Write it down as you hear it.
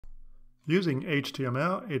Using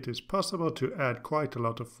HTML, it is possible to add quite a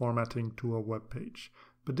lot of formatting to a web page,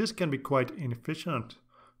 but this can be quite inefficient.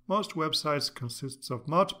 Most websites consist of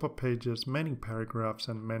multiple pages, many paragraphs,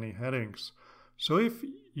 and many headings. So if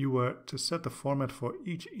you were to set the format for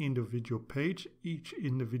each individual page, each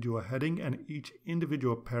individual heading, and each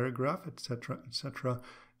individual paragraph, etc., etc.,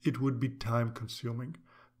 it would be time consuming.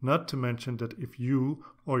 Not to mention that if you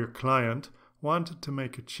or your client wanted to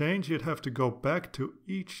make a change, you'd have to go back to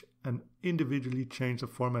each and individually change the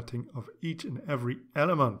formatting of each and every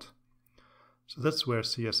element. So that's where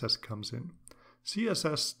CSS comes in.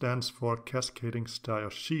 CSS stands for Cascading Style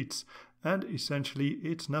Sheets, and essentially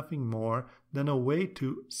it's nothing more than a way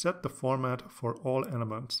to set the format for all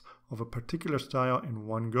elements of a particular style in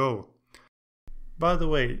one go. By the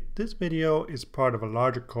way, this video is part of a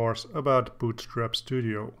larger course about Bootstrap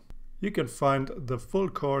Studio. You can find the full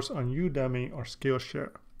course on Udemy or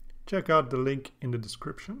Skillshare. Check out the link in the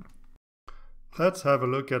description. Let's have a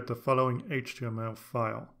look at the following HTML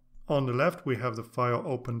file. On the left we have the file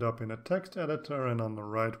opened up in a text editor, and on the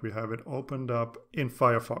right we have it opened up in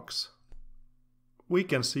Firefox. We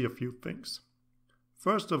can see a few things.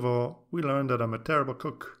 First of all, we learned that I'm a terrible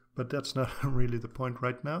cook, but that's not really the point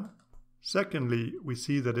right now. Secondly, we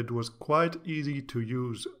see that it was quite easy to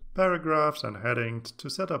use paragraphs and headings to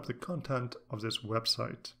set up the content of this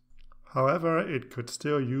website. However, it could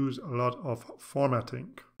still use a lot of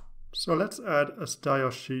formatting. So let's add a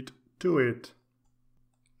style sheet to it.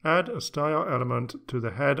 Add a style element to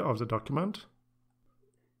the head of the document.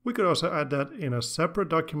 We could also add that in a separate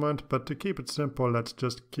document, but to keep it simple, let's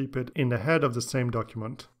just keep it in the head of the same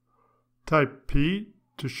document. Type P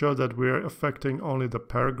to show that we're affecting only the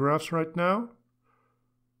paragraphs right now.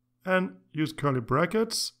 And use curly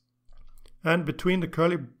brackets. And between the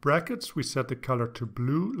curly brackets, we set the color to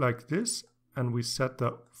blue like this, and we set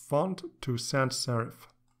the font to sans serif.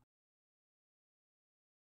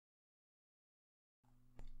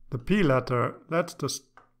 The P letter lets the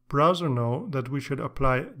browser know that we should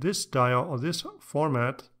apply this style or this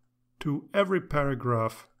format to every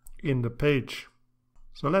paragraph in the page.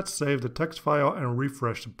 So let's save the text file and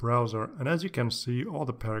refresh the browser, and as you can see, all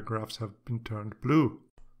the paragraphs have been turned blue.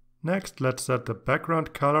 Next, let's set the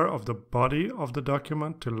background color of the body of the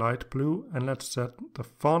document to light blue, and let's set the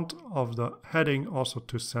font of the heading also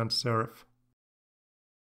to sans serif.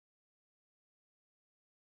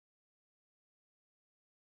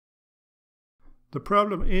 The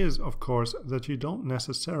problem is, of course, that you don't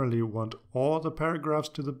necessarily want all the paragraphs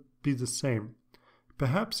to be the same.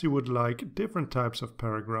 Perhaps you would like different types of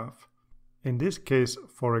paragraph. In this case,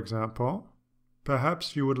 for example,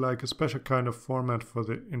 perhaps you would like a special kind of format for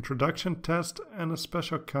the introduction test and a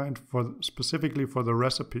special kind specifically for the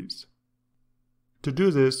recipes. To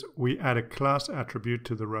do this, we add a class attribute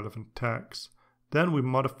to the relevant tags. Then we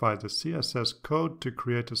modify the CSS code to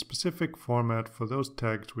create a specific format for those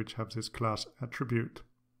tags which have this class attribute.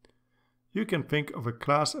 You can think of a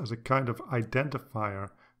class as a kind of identifier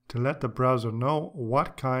to let the browser know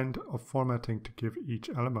what kind of formatting to give each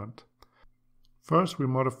element. First, we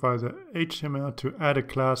modify the HTML to add a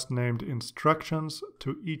class named instructions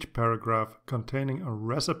to each paragraph containing a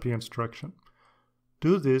recipe instruction.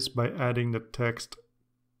 Do this by adding the text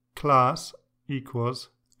class equals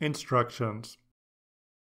instructions.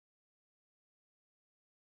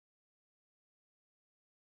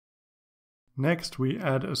 Next, we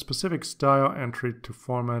add a specific style entry to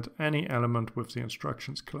format any element with the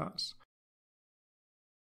instructions class.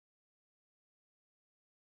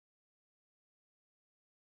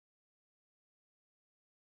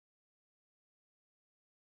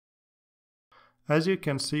 As you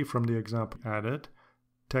can see from the example added,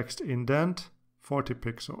 text indent 40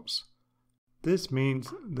 pixels. This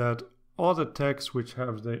means that all the text which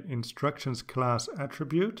have the instructions class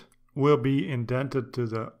attribute will be indented to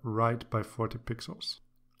the right by 40 pixels.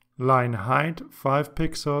 Line height 5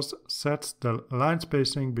 pixels sets the line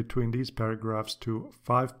spacing between these paragraphs to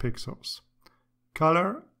 5 pixels.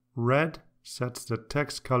 Color red sets the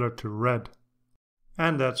text color to red.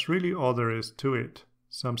 And that's really all there is to it.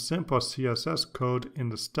 Some simple CSS code in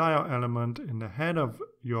the style element in the head of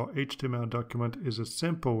your HTML document is a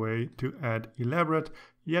simple way to add elaborate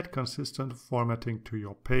yet consistent formatting to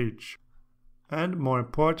your page. And more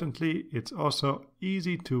importantly, it's also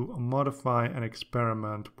easy to modify and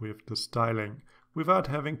experiment with the styling without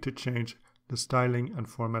having to change the styling and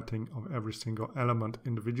formatting of every single element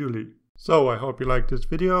individually. So I hope you liked this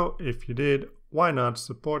video. If you did, why not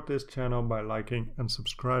support this channel by liking and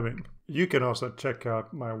subscribing? You can also check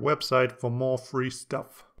out my website for more free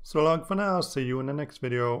stuff. So long for now, see you in the next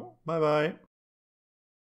video. Bye bye.